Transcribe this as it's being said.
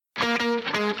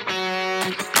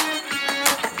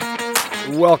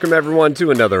Welcome, everyone,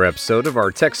 to another episode of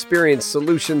our Tech Experience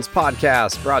Solutions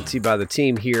podcast, brought to you by the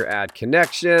team here at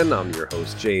Connection. I'm your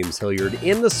host, James Hilliard.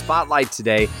 In the spotlight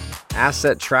today,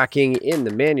 asset tracking in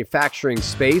the manufacturing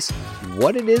space,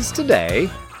 what it is today,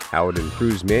 how it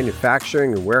improves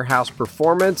manufacturing and warehouse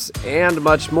performance, and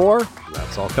much more.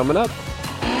 That's all coming up.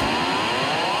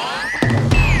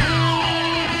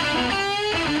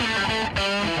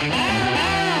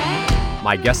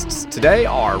 My guests today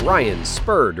are Ryan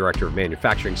Spur, Director of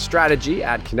Manufacturing Strategy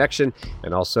at Connection,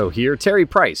 and also here, Terry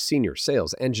Price, Senior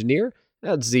Sales Engineer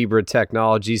at Zebra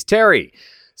Technologies. Terry,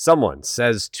 someone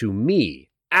says to me,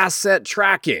 asset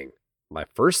tracking. My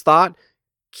first thought,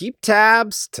 keep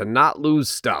tabs to not lose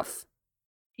stuff.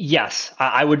 Yes,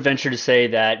 I would venture to say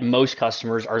that most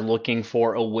customers are looking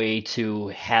for a way to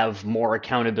have more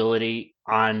accountability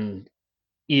on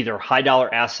either high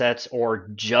dollar assets or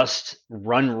just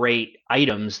run rate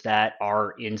items that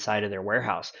are inside of their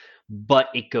warehouse. But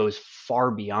it goes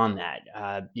far beyond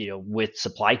that. With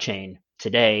supply chain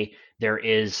today, there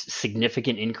is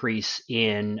significant increase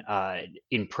in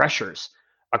pressures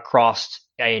across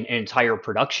an entire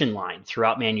production line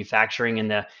throughout manufacturing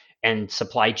and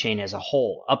supply chain as a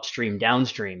whole, upstream,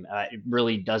 downstream. It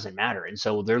really doesn't matter. And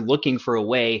so they're looking for a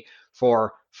way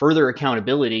for further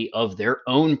accountability of their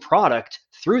own product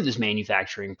through this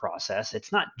manufacturing process.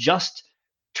 It's not just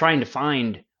trying to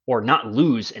find or not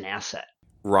lose an asset.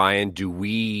 Ryan, do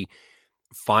we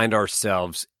find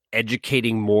ourselves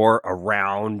educating more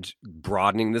around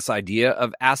broadening this idea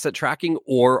of asset tracking,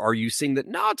 or are you seeing that,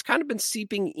 no, it's kind of been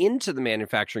seeping into the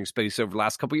manufacturing space over the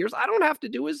last couple of years? I don't have to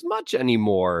do as much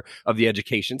anymore of the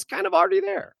education. It's kind of already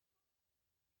there.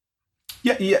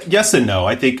 Yeah, yes and no.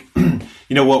 I think,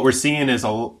 what we're seeing is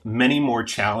many more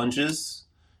challenges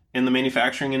in the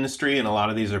manufacturing industry, and a lot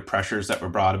of these are pressures that were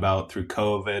brought about through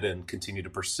COVID and continue to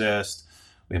persist.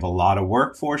 We have a lot of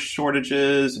workforce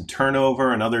shortages and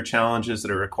turnover and other challenges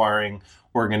that are requiring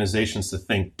organizations to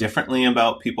think differently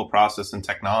about people, process, and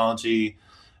technology.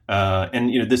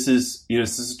 This is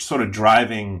sort of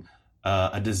driving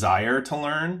a desire to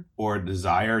learn or a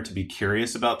desire to be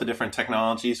curious about the different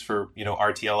technologies for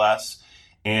RTLS.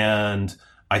 And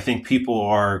I think people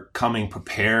are coming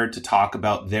prepared to talk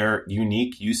about their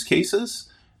unique use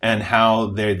cases and how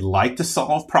they'd like to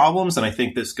solve problems. And I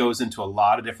think this goes into a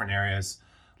lot of different areas.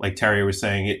 Like Terry was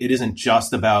saying, it isn't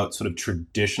just about sort of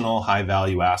traditional high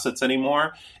value assets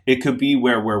anymore. It could be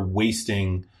where we're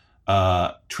wasting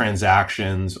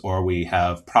transactions, or we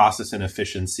have process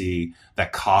inefficiency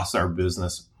that costs our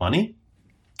business money,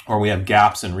 or we have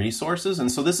gaps in resources. And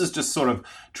so this is just sort of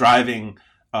driving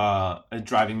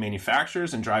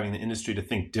manufacturers and driving the industry to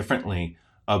think differently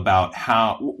about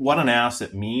what an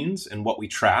asset means and what we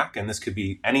track. And this could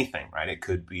be anything, right? It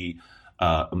could be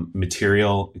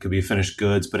material, it could be finished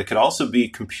goods, but it could also be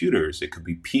computers, it could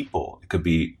be people, it could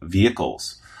be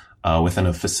vehicles within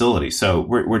a facility. So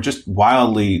we're just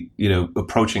wildly,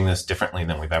 approaching this differently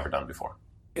than we've ever done before.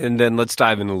 And then let's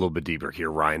dive in a little bit deeper here,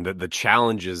 Ryan. The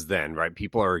challenges then, right?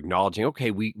 People are acknowledging,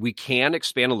 okay, we can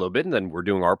expand a little bit, and then we're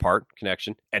doing our part,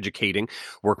 Connection, educating,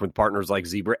 working with partners like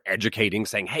Zebra, educating,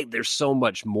 saying, hey, there's so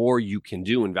much more you can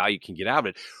do and value can get out of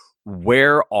it.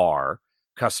 Where are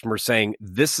customers saying,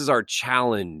 this is our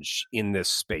challenge in this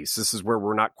space? This is where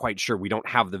we're not quite sure. We don't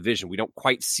have the vision. We don't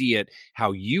quite see it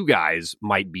how you guys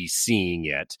might be seeing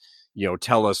it.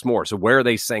 Tell us more. So where are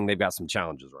they saying they've got some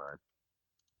challenges, Ryan?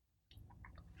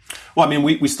 Well, I mean,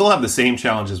 we still have the same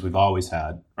challenges we've always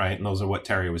had, right? And those are what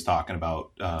Terry was talking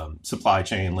about, supply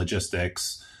chain,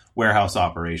 logistics, warehouse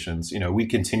operations. We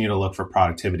continue to look for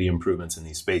productivity improvements in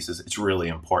these spaces. It's really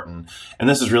important. And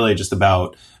this is really just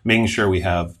about making sure we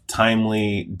have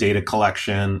timely data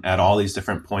collection at all these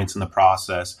different points in the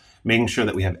process, making sure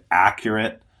that we have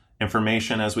accurate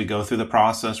information as we go through the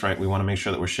process, right? We want to make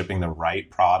sure that we're shipping the right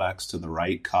products to the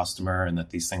right customer and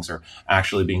that these things are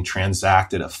actually being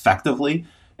transacted effectively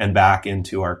and back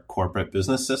into our corporate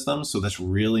business systems. So that's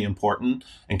really important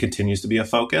and continues to be a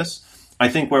focus. I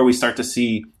think where we start to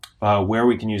see where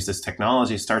we can use this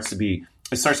technology starts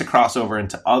to cross over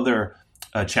into other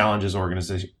challenges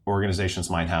organizations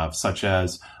might have, such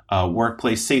as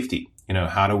workplace safety.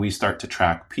 How do we start to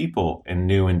track people in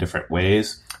new and different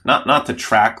ways? Not to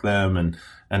track them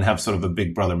and have sort of a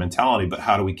big brother mentality, but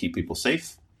how do we keep people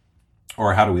safe?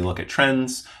 Or how do we look at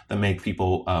trends that make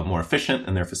people more efficient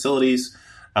in their facilities?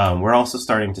 We're also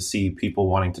starting to see people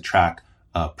wanting to track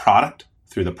product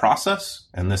through the process,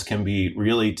 and this can be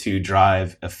really to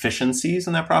drive efficiencies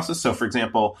in that process. So, for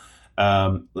example,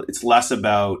 it's less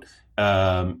about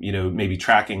maybe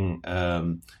tracking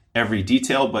every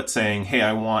detail, but saying, hey,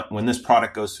 I want, when this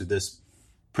product goes through this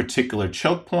particular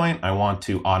choke point, I want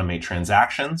to automate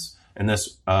transactions And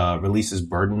this releases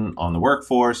burden on the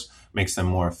workforce, makes them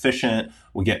more efficient.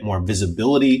 We get more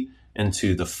visibility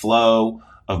into the flow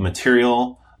of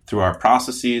material through our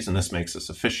processes, and this makes us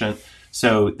efficient.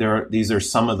 So these are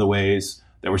some of the ways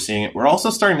that we're seeing it. We're also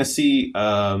starting to see,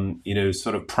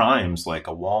 sort of primes like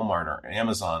a Walmart or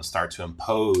Amazon start to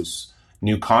impose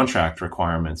new contract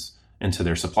requirements into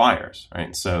their suppliers,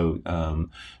 right? So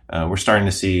we're starting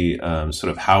to see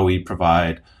sort of how we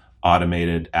provide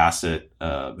automated asset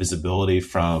visibility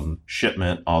from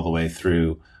shipment all the way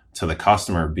through to the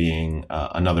customer being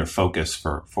another focus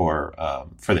for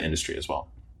the industry as well.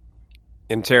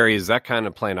 And Terry, is that kind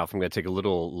of playing off? I'm going to take a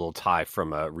little tie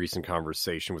from a recent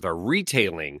conversation with our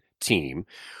retailing team,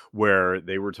 where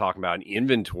they were talking about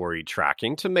inventory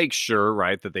tracking to make sure,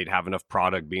 right, that they'd have enough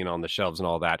product being on the shelves and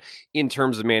all that. In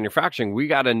terms of manufacturing, we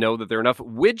got to know that there are enough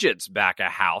widgets back a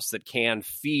house that can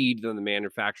feed the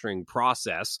manufacturing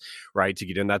process, right, to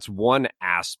get in. That's one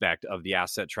aspect of the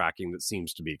asset tracking that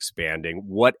seems to be expanding.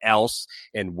 What else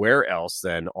and where else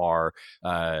then are,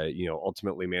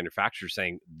 ultimately manufacturers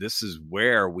saying this is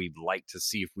where we'd like to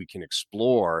see if we can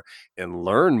explore and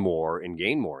learn more and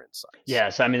gain more insights?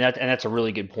 Yes, I mean, that's a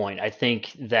really good point. I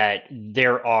think that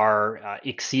there are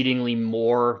exceedingly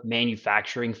more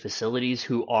manufacturing facilities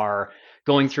who are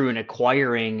going through and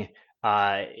acquiring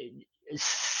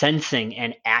sensing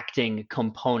and acting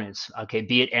components, okay,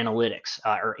 be it analytics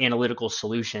or analytical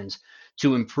solutions,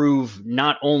 to improve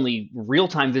not only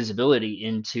real-time visibility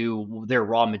into their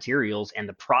raw materials and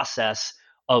the process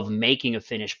of making a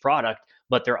finished product,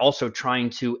 but they're also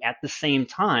trying to, at the same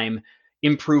time,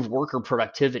 improve worker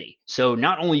productivity. So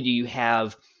not only do you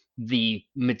have the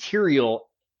material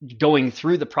going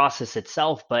through the process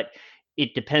itself, but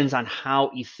it depends on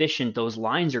how efficient those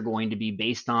lines are going to be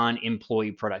based on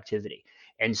employee productivity.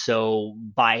 And so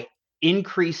by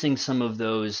increasing some of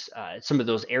those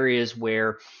areas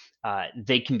where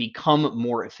they can become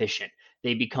more efficient,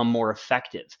 they become more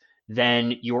effective,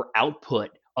 then your output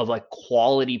of a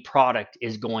quality product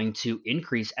is going to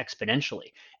increase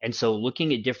exponentially. And so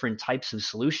looking at different types of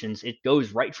solutions, it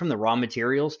goes right from the raw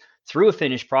materials through a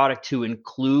finished product to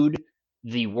include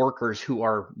the workers who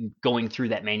are going through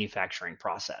that manufacturing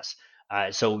process.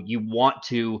 So you want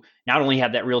to not only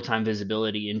have that real-time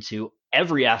visibility into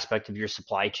every aspect of your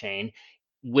supply chain,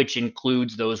 which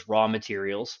includes those raw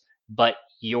materials, but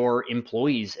your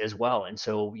employees as well. And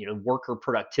so, worker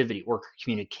productivity, worker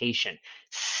communication,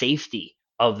 safety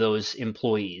of those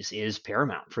employees is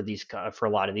paramount for a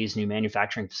lot of these new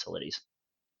manufacturing facilities.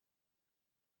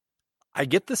 I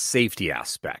get the safety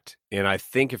aspect. And I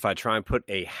think if I try and put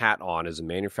a hat on as a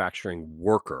manufacturing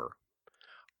worker,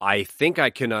 I think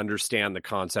I can understand the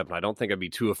concept, and I don't think I'd be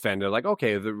too offended. Like,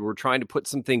 okay, we're trying to put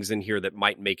some things in here that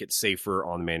might make it safer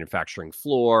on the manufacturing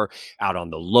floor, out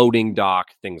on the loading dock,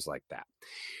 things like that.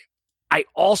 I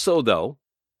also, though,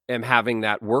 am having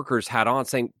that worker's hat on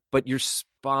saying, but you're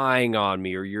spying on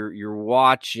me, or you're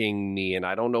watching me, and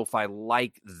I don't know if I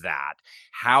like that.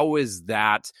 How is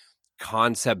that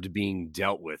concept being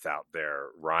dealt with out there,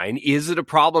 Ryan? Is it a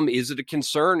problem? Is it a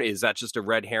concern? Is that just a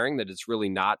red herring that it's really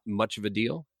not much of a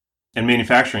deal? And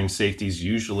manufacturing safety is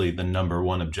usually the number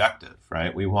one objective,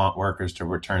 right? We want workers to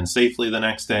return safely the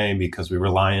next day because we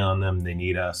rely on them. They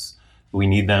need us. We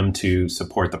need them to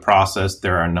support the process.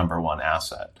 They're our number one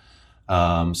asset.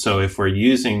 So if we're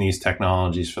using these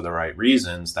technologies for the right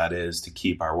reasons, that is to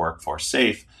keep our workforce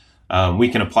safe, we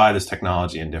can apply this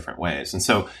technology in different ways. And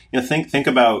so, think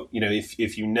about,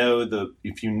 if you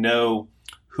know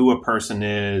who a person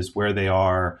is, where they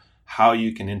are, how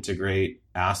you can integrate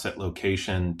asset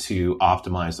location to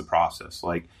optimize the process.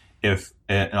 Like if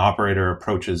an operator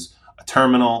approaches a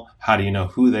terminal, how do you know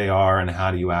who they are, and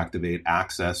how do you activate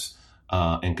access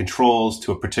and controls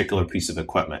to a particular piece of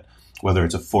equipment, whether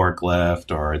it's a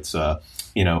forklift or it's a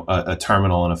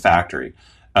terminal in a factory.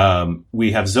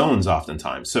 We have zones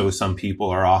oftentimes. So some people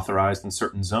are authorized in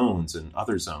certain zones and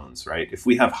other zones, right? If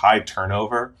we have high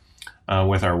turnover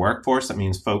with our workforce, that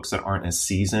means folks that aren't as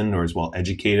seasoned or as well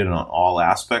educated on all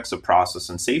aspects of process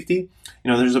and safety.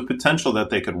 There's a potential that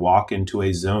they could walk into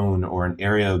a zone or an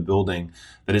area of building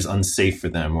that is unsafe for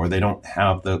them, or they don't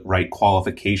have the right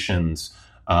qualifications,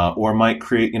 or might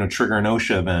create, trigger an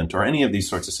OSHA event or any of these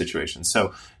sorts of situations.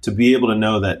 So to be able to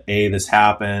know that, this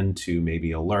happened, to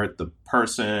maybe alert the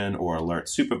person or alert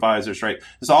supervisors, right?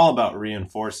 It's all about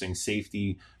reinforcing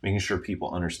safety, making sure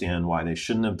people understand why they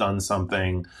shouldn't have done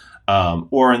something.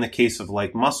 Or in the case of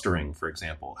like mustering, for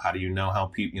example, how do you know how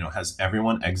people, has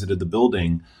everyone exited the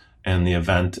building in the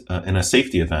event, in a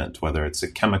safety event, whether it's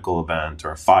a chemical event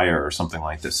or a fire or something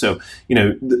like this. So,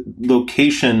 the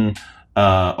location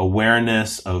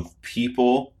awareness of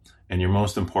people and your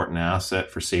most important asset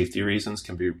for safety reasons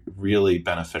can be really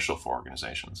beneficial for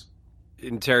organizations.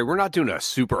 And Terry, we're not doing a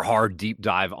super hard deep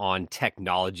dive on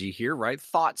technology here, right?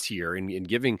 Thoughts here in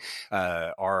giving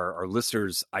our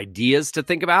listeners ideas to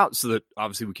think about so that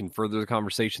obviously we can further the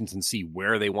conversations and see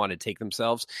where they want to take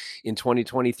themselves in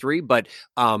 2023. But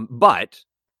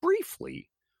briefly,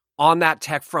 on that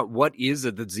tech front, what is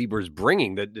it that Zebra is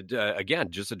bringing that,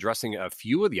 again, just addressing a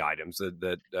few of the items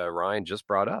that Ryan just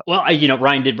brought up? Well,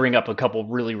 Ryan did bring up a couple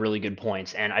really, really good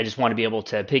points, and I just want to be able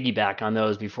to piggyback on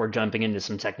those before jumping into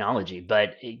some technology.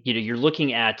 But, you're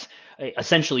looking at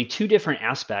essentially two different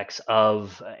aspects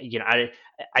of,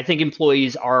 I think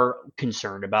employees are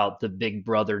concerned about the big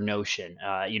brother notion.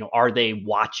 Are they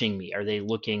watching me? Are they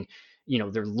looking,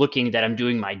 they're looking that I'm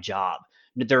doing my job.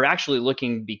 They're actually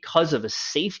looking because of a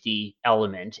safety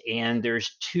element, and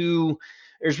there's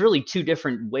really two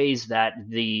different ways that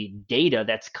the data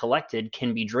that's collected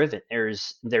can be driven.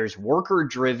 There's worker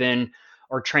driven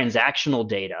or transactional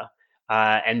data,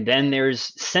 and then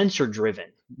there's sensor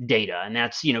driven data, and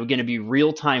that's going to be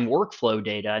real time workflow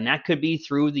data, and that could be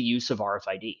through the use of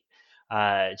RFID.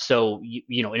 So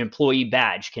an employee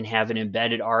badge can have an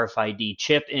embedded RFID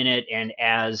chip in it, and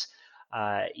as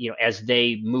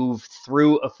they move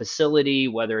through a facility,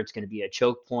 whether it's going to be a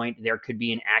choke point, there could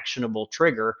be an actionable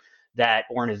trigger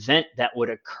or an event that would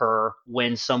occur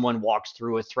when someone walks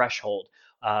through a threshold.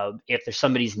 If there's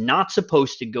somebody's not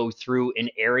supposed to go through an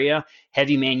area,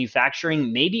 heavy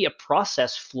manufacturing, maybe a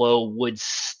process flow would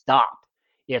stop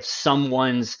if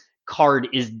someone's card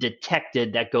is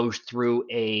detected that goes through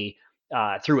a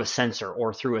sensor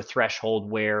or through a threshold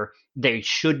where they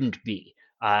shouldn't be.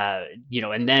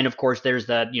 And then of course there's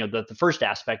the first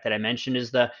aspect that I mentioned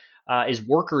is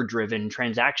worker driven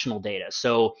transactional data.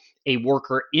 So a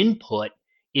worker input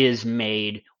is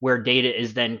made where data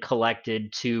is then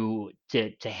collected to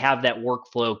have that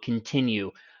workflow continue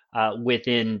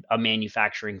within a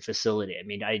manufacturing facility. I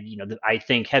mean, I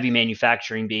think heavy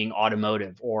manufacturing being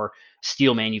automotive or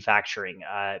steel manufacturing,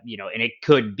 and it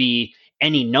could be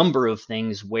any number of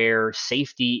things where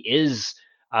safety is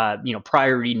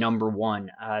priority number one.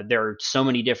 There are so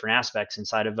many different aspects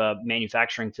inside of a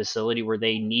manufacturing facility where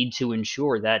they need to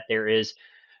ensure that there is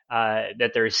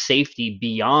safety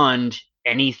beyond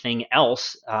anything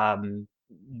else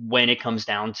when it comes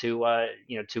down to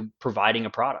providing a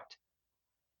product.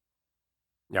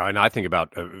 Yeah, and I think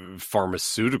about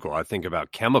pharmaceutical. I think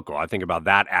about chemical. I think about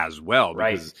that as well.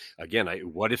 Because, again,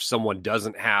 what if someone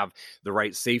doesn't have the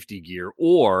right safety gear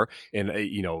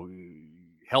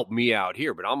help me out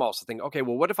here. But I'm also thinking, okay,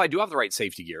 well, what if I do have the right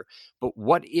safety gear? But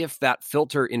what if that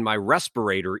filter in my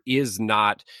respirator is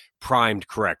not primed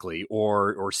correctly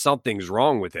or something's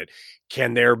wrong with it?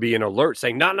 Can there be an alert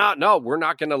saying, no, we're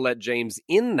not going to let James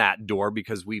in that door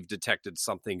because we've detected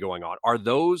something going on? Are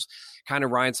those kind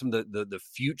of, Ryan, some of the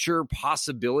future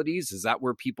possibilities? Is that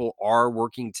where people are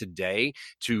working today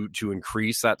to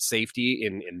increase that safety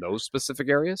in those specific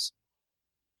areas?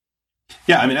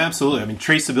 Yeah, I mean, absolutely. I mean,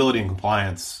 traceability and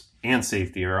compliance and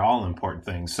safety are all important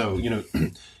things. So,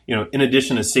 in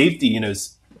addition to safety,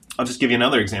 I'll just give you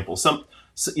another example. Some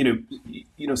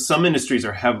industries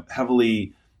are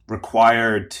heavily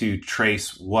required to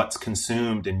trace what's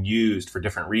consumed and used for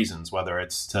different reasons, whether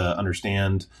it's to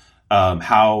understand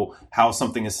how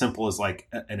something as simple as like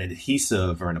an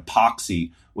adhesive or an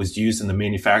epoxy was used in the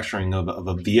manufacturing of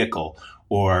a vehicle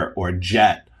or a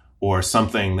jet or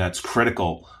something that's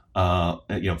critical.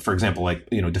 For example, like,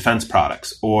 defense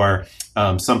products or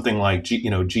something like,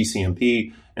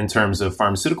 GCMP in terms of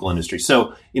pharmaceutical industry.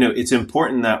 So, it's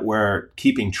important that we're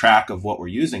keeping track of what we're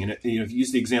using. And, if you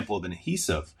use the example of an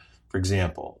adhesive, for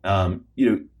example,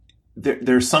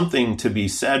 there's something to be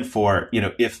said for,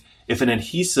 if an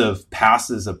adhesive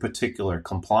passes a particular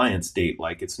compliance date,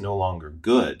 like it's no longer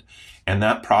good, and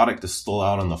that product is still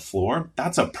out on the floor,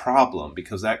 that's a problem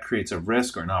because that creates a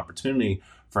risk or an opportunity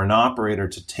for an operator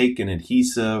to take an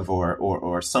adhesive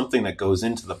or something that goes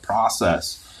into the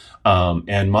process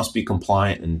and must be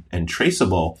compliant and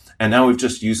traceable. And now we've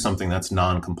just used something that's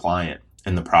non-compliant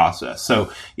in the process.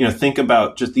 So, think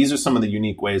about these are some of the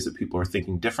unique ways that people are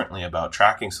thinking differently about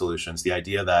tracking solutions. The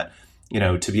idea that,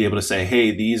 to be able to say,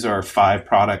 hey, these are 5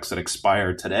 products that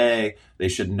expire today. They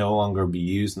should no longer be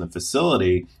used in the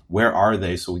facility. Where are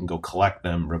they? So we can go collect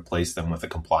them, replace them with a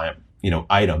compliant,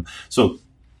 item. So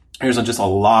there's just a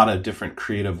lot of different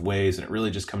creative ways, and it really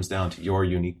just comes down to your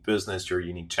unique business, your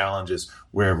unique challenges,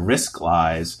 where risk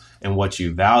lies and what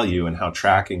you value, and how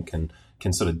tracking can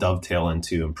sort of dovetail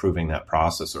into improving that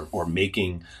process or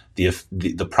making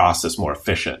the process more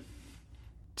efficient.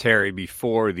 Terry,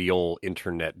 before the old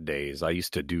internet days, I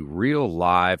used to do real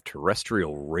live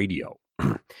terrestrial radio.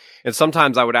 And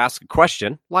sometimes I would ask a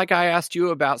question, like I asked you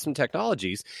about some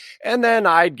technologies, and then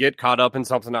I'd get caught up in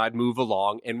something, I'd move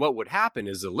along. And what would happen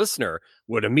is the listener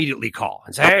would immediately call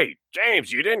and say, hey,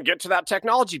 James, you didn't get to that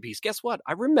technology piece. Guess what?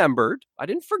 I remembered. I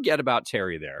didn't forget about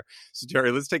Terry there. So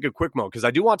Terry, let's take a quick moment, because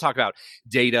I do want to talk about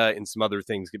data and some other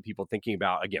things, get people thinking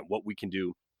about, again, what we can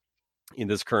do in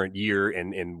this current year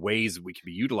and ways we can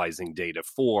be utilizing data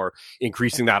for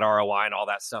increasing that ROI and all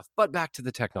that stuff. But back to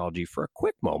the technology for a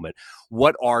quick moment.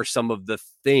 What are some of the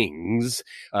things,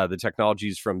 the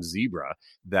technologies from Zebra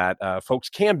that folks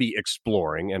can be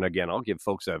exploring? And again, I'll give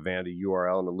folks a Vanity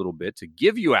URL in a little bit to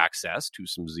give you access to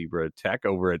some Zebra tech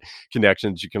over at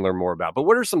Connections you can learn more about. But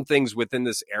what are some things within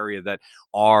this area that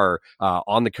are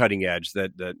on the cutting edge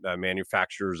that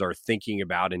manufacturers are thinking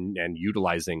about and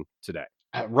utilizing today?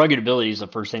 Ruggedability is the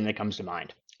first thing that comes to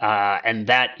mind. And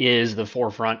that is the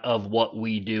forefront of what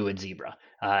we do at Zebra.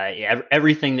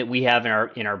 Everything that we have in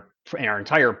our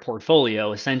entire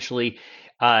portfolio essentially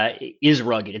is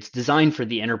rugged. It's designed for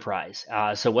the enterprise.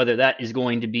 So whether that is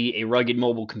going to be a rugged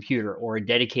mobile computer or a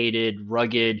dedicated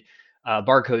rugged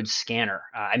barcode scanner.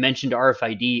 I mentioned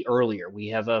RFID earlier. We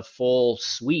have a full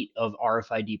suite of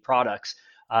RFID products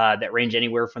that range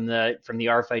anywhere from the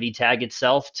RFID tag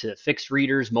itself to fixed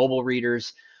readers, mobile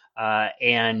readers,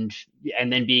 and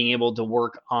then being able to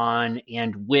work on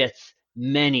and with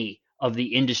many of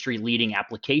the industry leading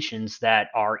applications that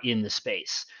are in the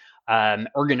space.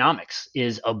 Ergonomics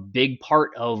is a big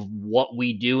part of what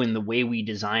we do, and the way we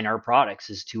design our products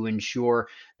is to ensure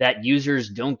that users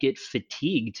don't get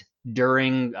fatigued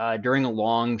during a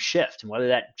long shift, and whether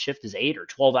that shift is 8 or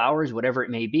 12 hours, whatever it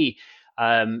may be.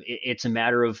 It's a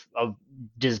matter of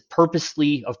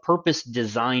purpose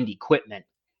designed equipment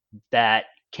that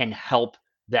can help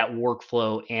that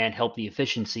workflow and help the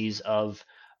efficiencies of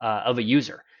a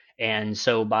user. And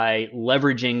so by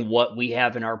leveraging what we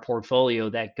have in our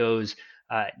portfolio that goes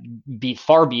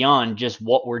far beyond just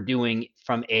what we're doing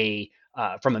from a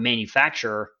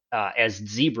manufacturer as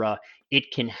Zebra,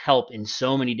 it can help in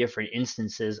so many different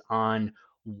instances on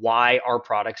why our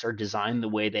products are designed the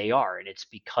way they are. And it's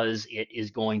because it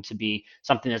is going to be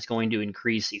something that's going to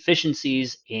increase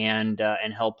efficiencies and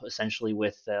help essentially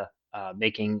with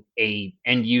making a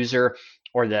end user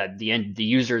or the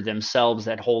user themselves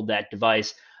that hold that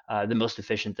device the most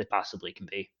efficient that possibly can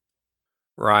be.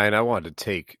 Ryan, I wanted to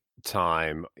take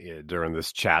time during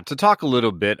this chat to talk a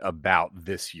little bit about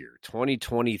this year,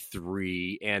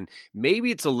 2023, and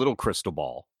maybe it's a little crystal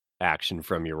ball action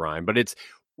from you, Ryan, but it's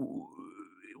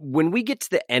when we get to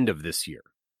the end of this year,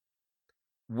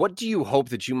 what do you hope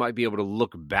that you might be able to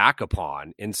look back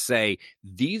upon and say,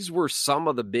 these were some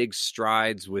of the big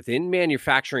strides within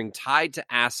manufacturing tied to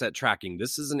asset tracking?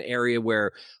 This is an area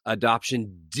where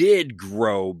adoption did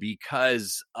grow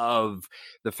because of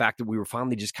the fact that we were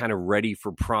finally just kind of ready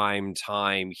for prime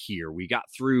time here. We got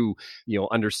through,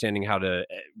 understanding how to,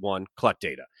 one, collect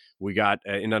data. We got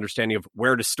an understanding of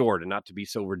where to store it and not to be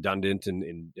so redundant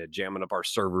and jamming up our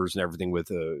servers and everything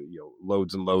with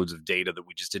loads and loads of data that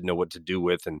we just didn't know what to do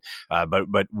with. And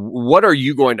but what are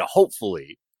you going to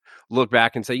hopefully look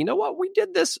back and say, you know what, we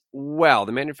did this well.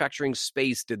 The manufacturing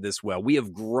space did this well. We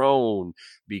have grown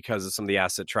because of some of the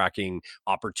asset tracking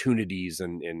opportunities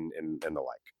and the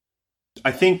like.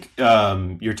 I think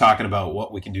you're talking about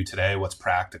what we can do today, what's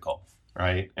practical,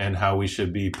 right? And how we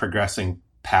should be progressing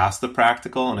past the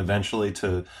practical and eventually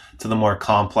to the more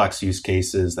complex use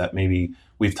cases that maybe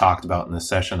we've talked about in this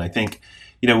session. I think,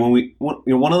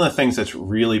 one of the things that's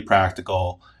really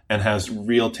practical and has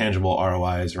real tangible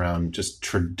ROIs around just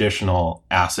traditional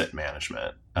asset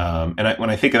management. When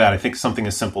I think of that, I think something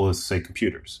as simple as, say,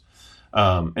 computers.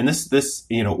 And this,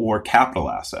 or capital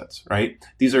assets, right?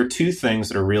 These are two things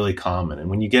that are really common. And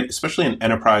when you get, especially in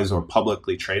enterprise or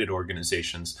publicly traded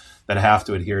organizations that have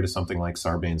to adhere to something like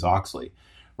Sarbanes-Oxley,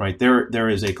 right? There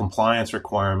is a compliance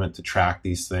requirement to track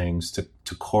these things,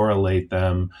 to correlate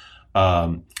them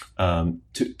to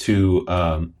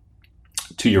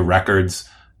your records,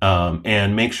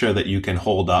 and make sure that you can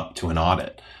hold up to an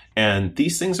audit. And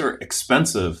these things are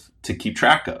expensive to keep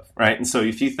track of, right? And so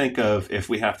if you think of, if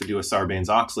we have to do a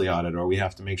Sarbanes-Oxley audit, or we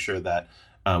have to make sure that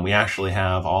we actually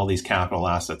have all these capital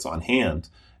assets on hand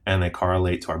and they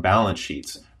correlate to our balance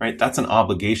sheets, right? That's an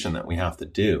obligation that we have to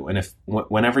do. And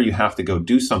whenever you have to go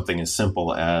do something as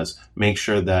simple as make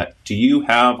sure that, do you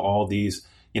have all these,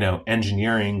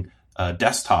 engineering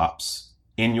desktops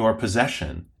in your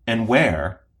possession, and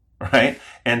where, right?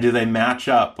 And do they match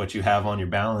up what you have on your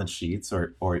balance sheets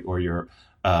or your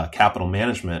capital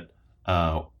management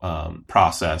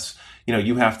process?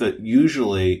 You have to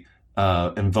usually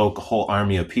invoke a whole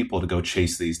army of people to go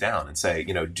chase these down and say,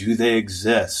 do they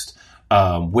exist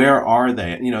Where are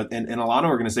they? And a lot of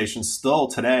organizations still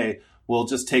today will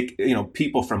just take,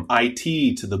 people from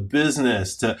IT to the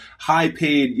business to high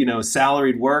paid,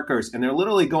 salaried workers. And they're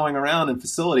literally going around in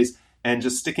facilities and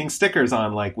just sticking stickers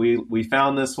on, like, we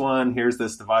found this one, here's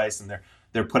this device, and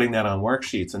they're putting that on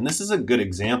worksheets. And this is a good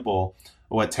example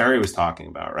of what Terry was talking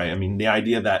about, right? I mean, the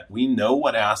idea that we know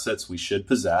what assets we should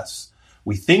possess,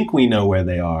 we think we know where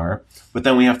they are, but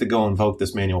then we have to go invoke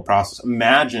this manual process.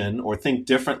 Imagine or think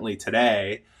differently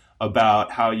today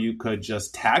about how you could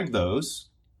just tag those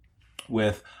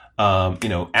with,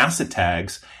 asset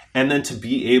tags, and then to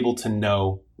be able to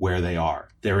know where they are.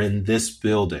 They're in this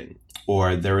building,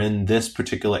 or they're in this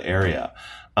particular area.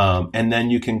 And then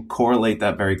you can correlate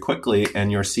that very quickly,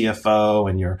 and your CFO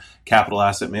and your capital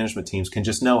asset management teams can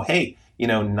just know, hey,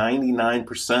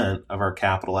 99% of our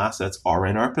capital assets are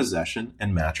in our possession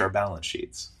and match our balance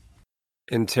sheets.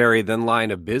 And Terry, then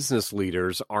line of business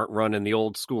leaders aren't running the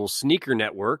old school sneaker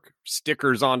network,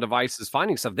 stickers on devices,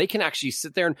 finding stuff. They can actually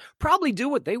sit there and probably do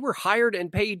what they were hired and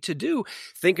paid to do.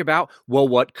 Think about, well,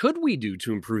 what could we do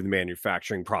to improve the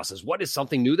manufacturing process? What is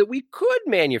something new that we could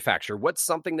manufacture? What's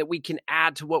something that we can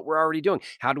add to what we're already doing?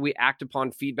 How do we act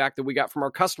upon feedback that we got from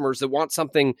our customers that want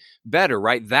something better,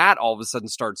 right? That all of a sudden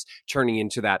starts turning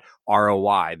into that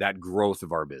ROI, that growth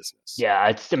of our business.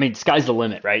 Yeah, sky's the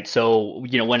limit, right? So,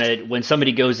 when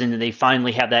somebody goes in and they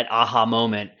finally have that aha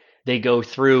moment, they go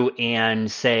through and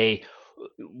say,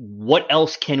 what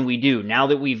else can we do now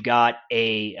that we've got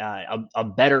a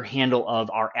better handle of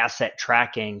our asset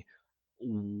tracking?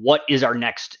 What is our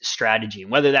next strategy?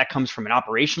 And whether that comes from an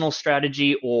operational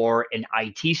strategy or an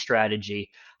IT strategy,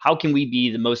 how can we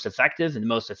be the most effective and the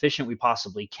most efficient we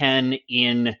possibly can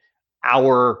in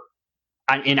our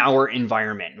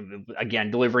environment,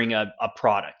 again, delivering a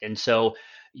product? And so,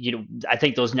 I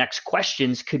think those next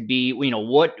questions could be,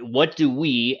 what do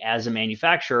we as a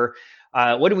manufacturer,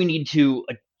 what do we need to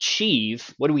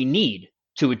achieve? What do we need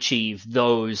to achieve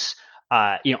those,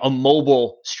 a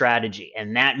mobile strategy?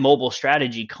 And that mobile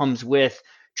strategy comes with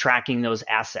tracking those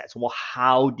assets. Well,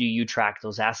 how do you track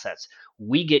those assets?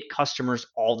 We get customers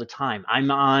all the time.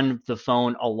 I'm on the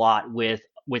phone a lot with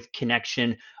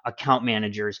connection account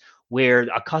managers where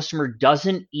a customer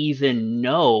doesn't even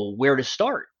know where to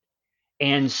start.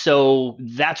 And so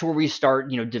that's where we start,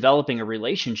 developing a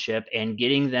relationship and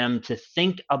getting them to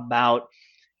think about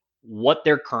what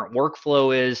their current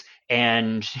workflow is.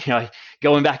 And,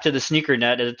 going back to the sneaker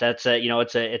net, that's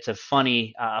it's a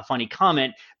funny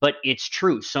comment, but it's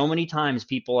true. So many times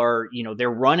people are,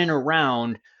 they're running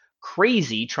around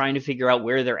crazy trying to figure out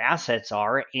where their assets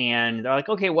are. And they're like,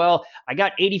 okay, well, I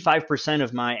got 85%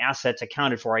 of my assets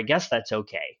accounted for. I guess that's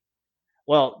okay.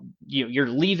 Well, you're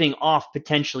leaving off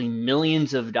potentially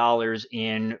millions of dollars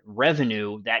in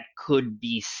revenue that could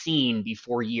be seen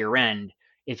before year end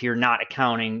if you're not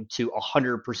accounting to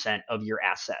 100% of your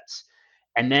assets.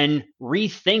 And then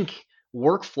rethink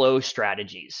workflow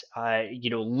strategies.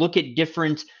 Look at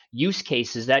different use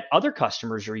cases that other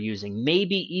customers are using,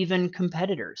 maybe even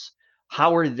competitors.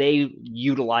 How are they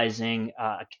utilizing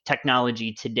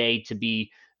technology today to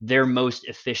be their most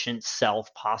efficient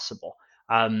self possible?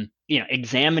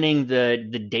 Examining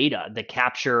the data, the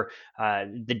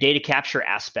data capture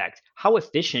aspect. How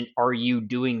efficient are you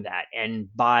doing that? And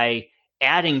by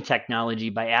adding technology,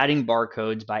 by adding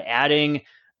barcodes, by adding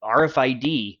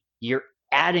RFID, you're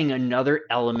adding another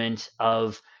element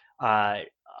of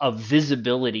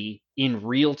visibility in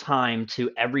real time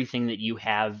to everything that you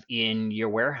have in your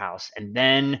warehouse. And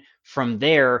then from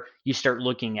there, you start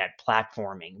looking at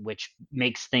platforming, which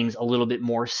makes things a little bit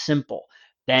more simple.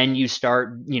 Then you're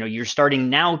starting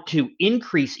now to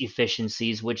increase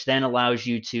efficiencies, which then allows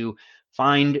you to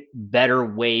find better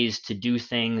ways to do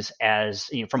things as,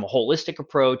 from a holistic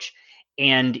approach,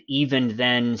 and even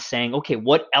then saying, okay,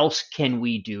 what else can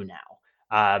we do now?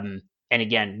 And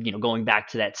again, going back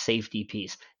to that safety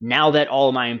piece, now that all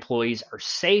of my employees are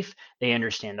safe, they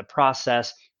understand the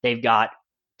process, they've got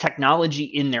technology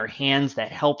in their hands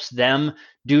that helps them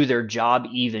do their job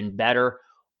even better.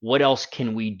 What else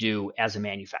can we do as a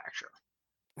manufacturer?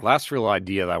 Last real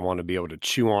idea that I want to be able to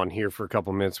chew on here for a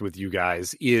couple minutes with you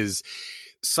guys is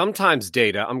sometimes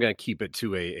data, I'm going to keep it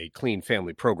to a clean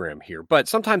family program here, but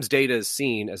sometimes data is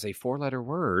seen as a 4-letter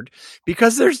word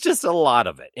because there's just a lot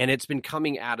of it. And it's been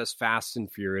coming at us fast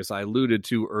and furious. I alluded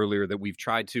to earlier that we've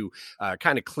tried to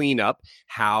kind of clean up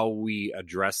how we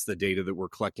address the data that we're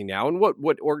collecting now. And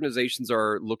what organizations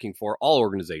are looking for, all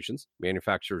organizations,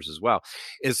 manufacturers as well,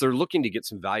 is they're looking to get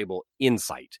some valuable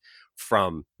insight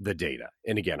from the data.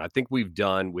 And again, I think we've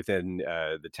done within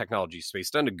the technology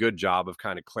space, done a good job of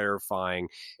kind of clarifying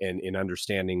and in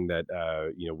understanding that,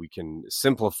 we can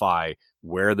simplify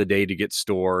where the data gets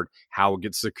stored, how it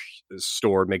gets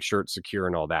stored, make sure it's secure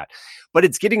and all that. But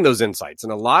it's getting those insights.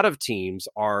 And a lot of teams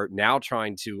are now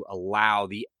trying to allow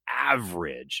the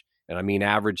average, and I mean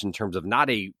average in terms of not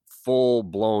a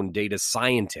full-blown data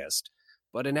scientist,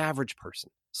 but an average person,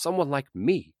 someone like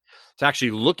me, to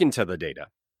actually look into the data,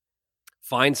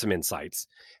 find some insights,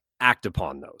 act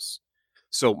upon those.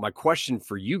 So my question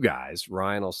for you guys,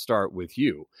 Ryan, I'll start with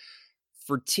you.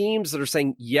 For teams that are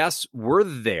saying, yes, we're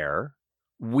there,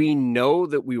 we know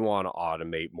that we want to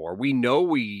automate more. We know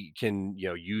we can,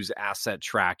 use asset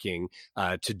tracking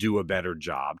to do a better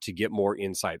job, to get more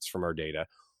insights from our data.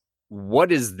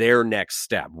 What is their next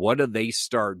step? What do they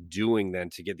start doing then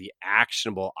to get the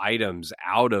actionable items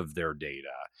out of their data?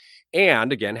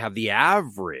 And again, have the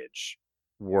average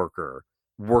worker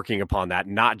working upon that,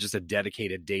 not just a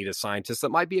dedicated data scientist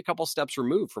that might be a couple steps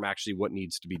removed from actually what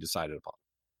needs to be decided upon.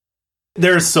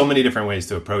 There's so many different ways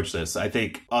to approach this. I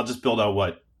think I'll just build on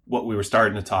what we were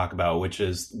starting to talk about, which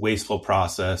is wasteful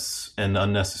process and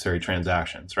unnecessary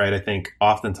transactions, right? I think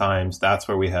oftentimes that's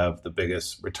where we have the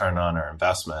biggest return on our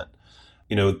investment.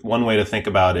 One way to think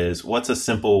about is what's a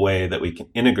simple way that we can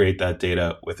integrate that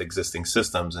data with existing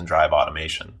systems and drive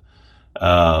automation.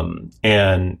 One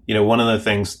of the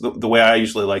things, the way I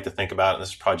usually like to think about it, and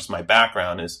this is probably just my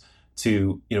background, is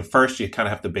to, first you kind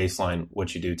of have to baseline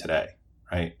what you do today,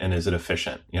 right? And is it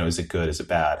efficient? Is it good? Is it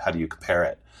bad? How do you compare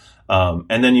it?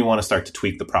 And then you want to start to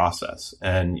tweak the process,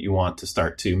 and you want to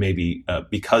start to maybe,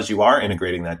 because you are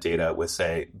integrating that data with,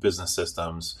 say, business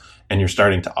systems, and you're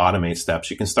starting to automate steps,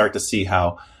 you can start to see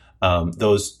how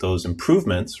those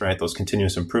improvements, right, those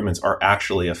continuous improvements are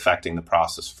actually affecting the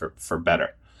process for better.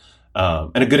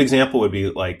 And a good example would be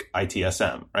like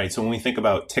ITSM, right? So when we think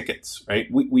about tickets, right,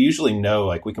 we usually know,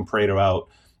 like, we can parade out,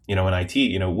 in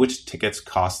IT, which tickets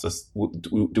cost us,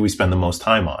 do we spend the most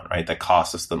time on, right? That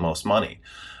costs us the most money.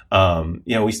 One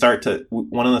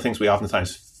of the things we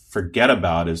oftentimes forget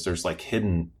about is there's like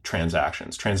hidden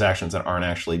transactions that aren't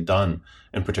actually done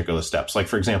in particular steps. Like,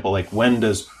 for example, like when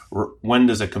does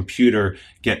a computer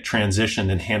get transitioned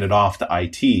and handed off to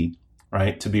IT,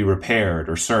 right, to be repaired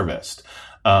or serviced?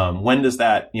 When does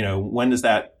that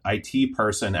IT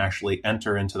person actually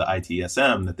enter into the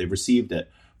ITSM that they've received it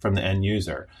from the end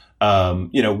user?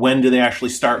 When do they actually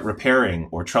start repairing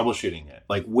or troubleshooting it?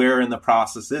 Like, where in the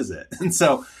process is it? And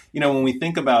so, when we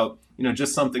think about,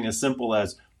 just something as simple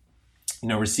as,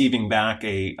 receiving back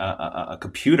a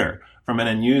computer from an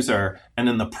end user, and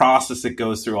then the process it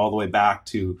goes through all the way back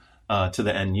to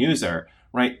the end user,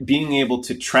 right? Being able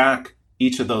to track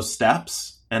each of those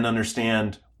steps and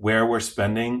understand where we're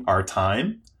spending our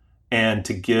time, and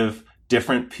to give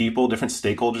different people, different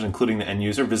stakeholders, including the end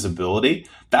user, visibility,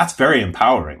 that's very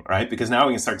empowering, right? Because now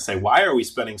we can start to say, why are we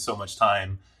spending so much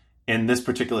time in this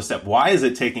particular step? Why is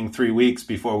it taking 3 weeks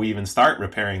before we even start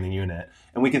repairing the unit?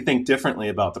 And we can think differently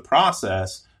about the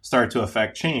process, start to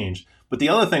affect change. But the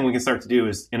other thing we can start to do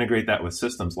is integrate that with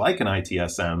systems like an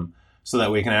ITSM, so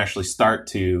that we can actually start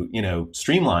to,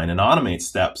 streamline and automate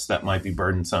steps that might be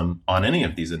burdensome on any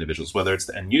of these individuals, whether it's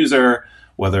the end user,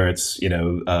 whether it's,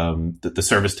 the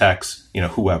service techs,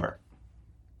 whoever.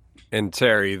 And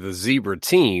Terry, the Zebra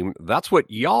team, that's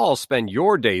what y'all spend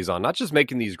your days on, not just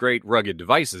making these great rugged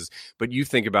devices, but you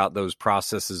think about those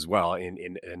processes as well,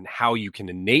 and how you can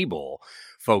enable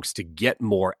folks to get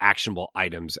more actionable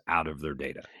items out of their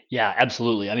data. Yeah,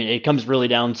 absolutely. I mean, it comes really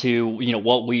down to,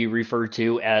 what we refer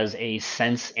to as a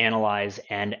sense, analyze,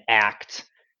 and act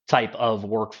type of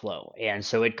workflow. And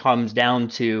so it comes down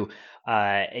to,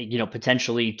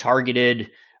 potentially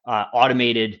targeted,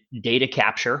 automated data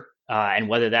capture. And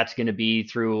whether that's going to be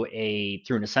through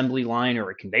an assembly line or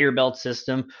a conveyor belt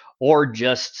system, or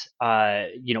just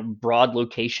broad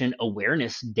location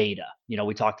awareness data.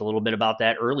 We talked a little bit about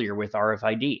that earlier with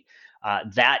RFID.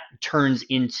 That turns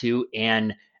into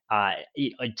to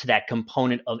that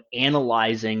component of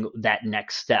analyzing that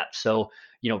next step. So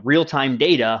real-time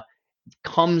data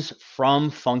comes from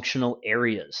functional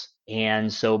areas,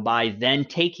 and so by then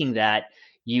taking that,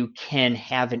 you can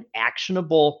have an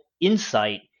actionable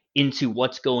insight into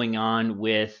what's going on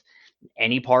with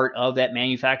any part of that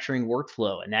manufacturing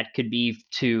workflow. And that could be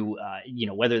to,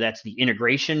 whether that's the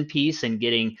integration piece and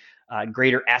getting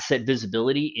greater asset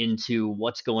visibility into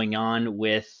what's going on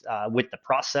with the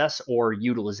process or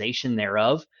utilization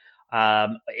thereof.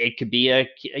 It could be a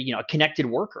connected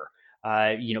worker,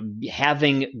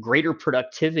 having greater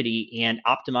productivity and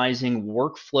optimizing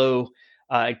workflow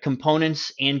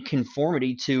components and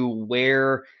conformity to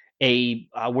where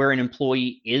where an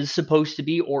employee is supposed to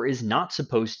be or is not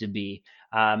supposed to be.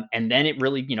 And then it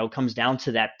really, comes down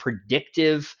to that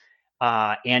predictive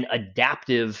and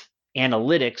adaptive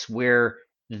analytics, where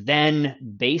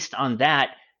then based on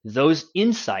that, those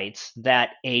insights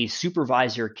that a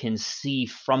supervisor can see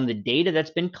from the data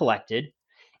that's been collected,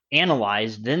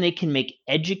 analyzed, then they can make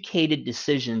educated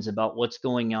decisions about what's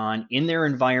going on in their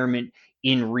environment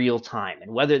in real time.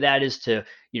 And whether that is to,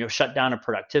 shut down a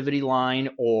productivity line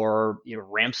or,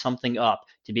 ramp something up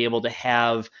to be able to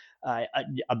have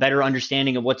a better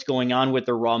understanding of what's going on with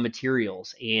the raw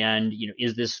materials. And,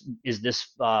 is this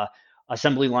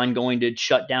assembly line going to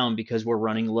shut down because we're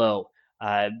running low?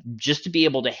 Just to be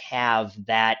able to have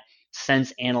that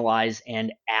sense, analyze,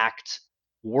 and act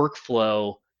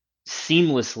workflow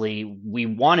seamlessly, we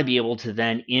want to be able to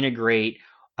then integrate,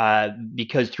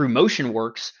 because through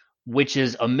MotionWorks, which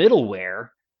is a middleware,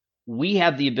 we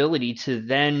have the ability to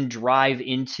then drive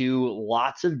into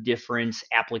lots of different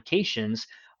applications.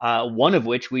 One of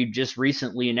which we've just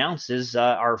recently announced is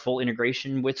our full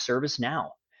integration with ServiceNow.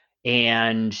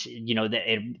 And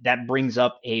that brings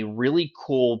up a really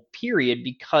cool period,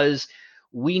 because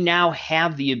we now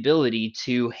have the ability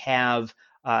to have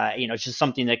it's just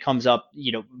something that comes up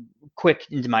quick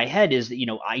into my head is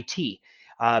IT.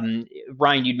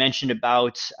 Ryan, you'd mentioned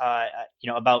about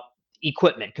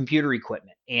equipment, computer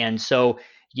equipment, and so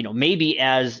maybe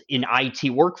as an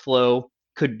IT workflow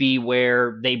could be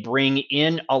where they bring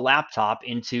in a laptop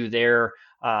into their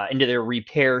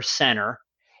repair center,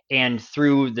 and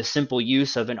through the simple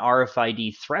use of an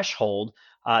RFID threshold,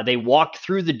 they walk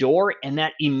through the door, and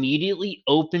that immediately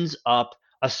opens up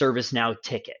a ServiceNow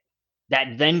ticket.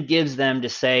 That then gives them to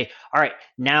say, all right,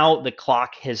 now the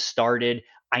clock has started.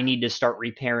 I need to start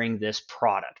repairing this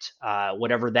product,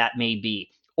 whatever that may be.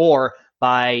 Or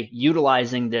by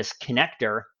utilizing this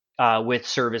connector with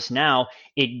ServiceNow,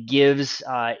 it gives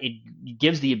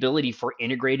the ability for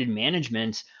integrated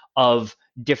management of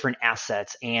different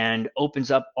assets and opens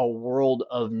up a world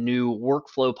of new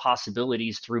workflow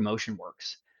possibilities through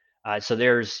MotionWorks. So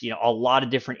there's a lot of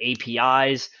different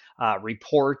APIs,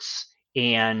 reports,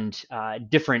 and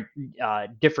different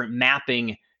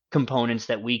mapping components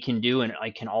that we can do, and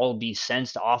it can all be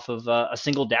sensed off of a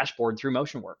single dashboard through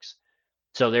MotionWorks.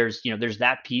 So there's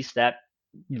that piece that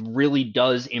really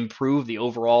does improve the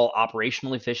overall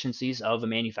operational efficiencies of a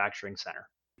manufacturing center.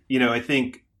 I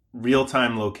think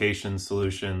real-time location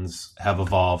solutions have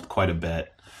evolved quite a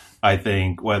bit. I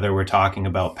think whether we're talking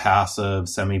about passive,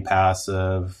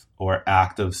 semi-passive, or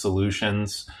active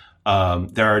solutions,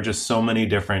 there are just so many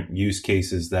different use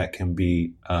cases that can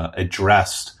be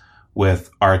addressed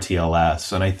with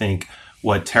RTLS. And I think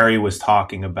what Terry was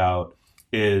talking about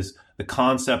is the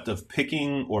concept of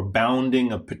picking or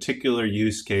bounding a particular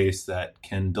use case that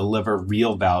can deliver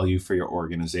real value for your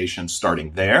organization,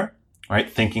 starting there, right?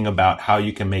 Thinking about how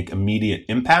you can make immediate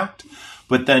impact,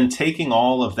 but then taking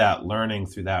all of that learning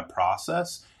through that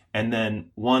process. And then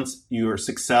once you're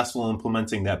successful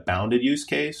implementing that bounded use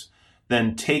case,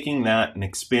 then taking that and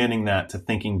expanding that to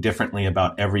thinking differently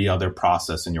about every other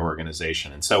process in your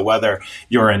organization. And so whether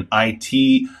you're an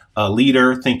IT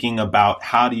leader thinking about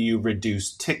how do you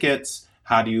reduce tickets,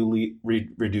 how do you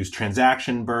reduce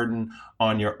transaction burden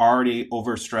on your already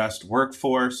overstressed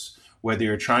workforce, whether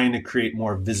you're trying to create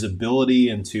more visibility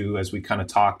into, as we kind of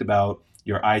talked about,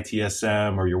 your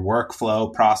ITSM or your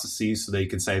workflow processes, so that you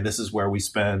can say, this is where we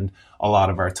spend a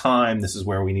lot of our time, this is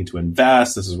where we need to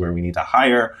invest, this is where we need to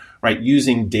hire, right?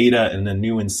 Using data in a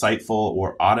new, insightful,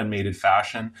 or automated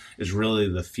fashion is really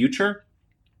the future.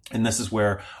 And this is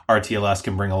where RTLS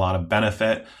can bring a lot of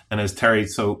benefit. And as Terry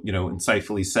so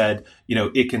insightfully said,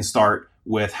 it can start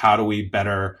with how do we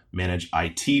better manage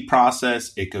IT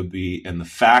process. It could be in the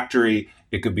factory,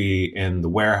 it could be in the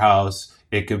warehouse,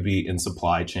 it could be in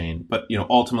supply chain. But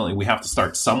ultimately we have to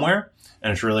start somewhere,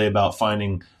 and it's really about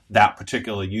finding that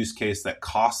particular use case that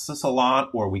costs us a lot,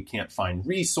 or we can't find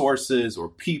resources or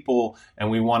people, and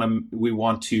we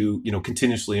want to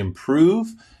continuously improve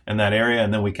in that area,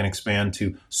 and then we can expand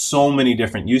to so many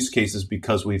different use cases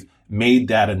because we've made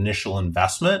that initial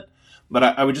investment. But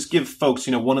I would just give folks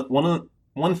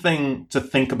one thing to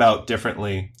think about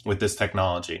differently with this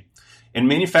technology. In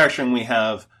manufacturing, we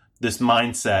have this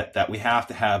mindset that we have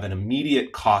to have an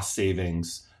immediate cost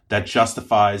savings that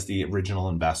justifies the original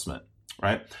investment,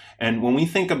 right? And when we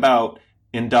think about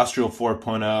Industrial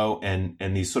 4.0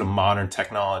 and these sort of modern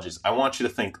technologies, I want you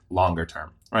to think longer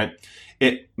term, right?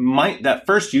 That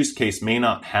first use case may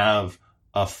not have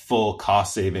a full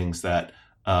cost savings that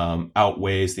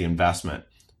outweighs the investment.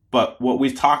 But what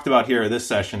we've talked about here in this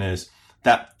session is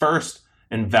that first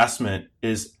investment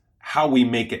is how we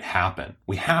make it happen.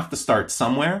 We have to start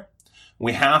somewhere.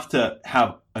 We have to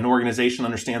have an organization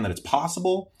understand that it's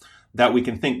possible, that we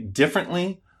can think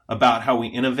differently about how we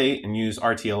innovate and use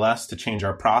RTLS to change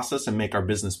our process and make our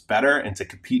business better and to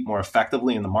compete more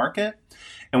effectively in the market.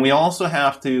 And we also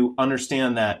have to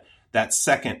understand that that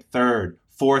second, third,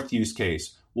 fourth use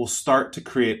case will start to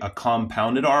create a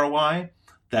compounded ROI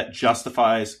that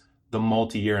justifies the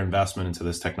multi-year investment into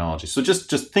this technology. So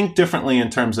just think differently in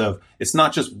terms of it's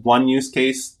not just one use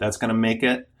case that's going to make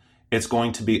it. It's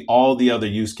going to be all the other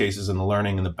use cases and the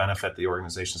learning and the benefit the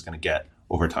organization is going to get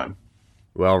over time.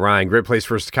 Well, Ryan, great place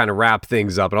for us to kind of wrap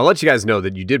things up. And I'll let you guys know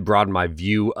that you did broaden my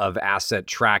view of asset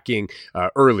tracking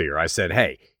earlier. I said,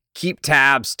 hey, keep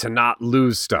tabs to not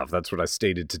lose stuff. That's what I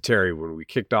stated to Terry when we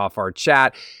kicked off our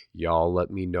chat. Y'all let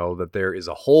me know that there is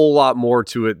a whole lot more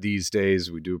to it these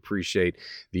days. We do appreciate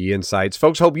the insights.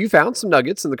 Folks, hope you found some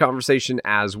nuggets in the conversation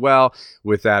as well.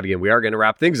 With that, again, we are going to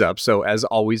wrap things up. So as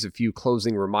always, a few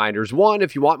closing reminders. One,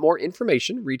 if you want more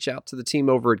information, reach out to the team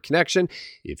over at Connection.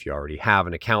 If you already have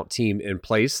an account team in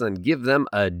place, then give them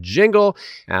a jingle.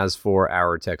 As for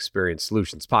our Tech Experience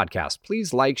Solutions podcast,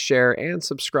 please like, share, and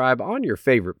subscribe on your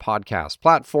favorite podcast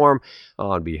platform.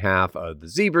 On behalf of the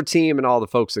Zebra team and all the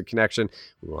folks at Connection,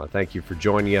 we want to thank you for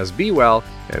joining us. Be well,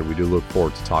 and we do look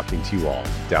forward to talking to you all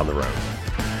down the road.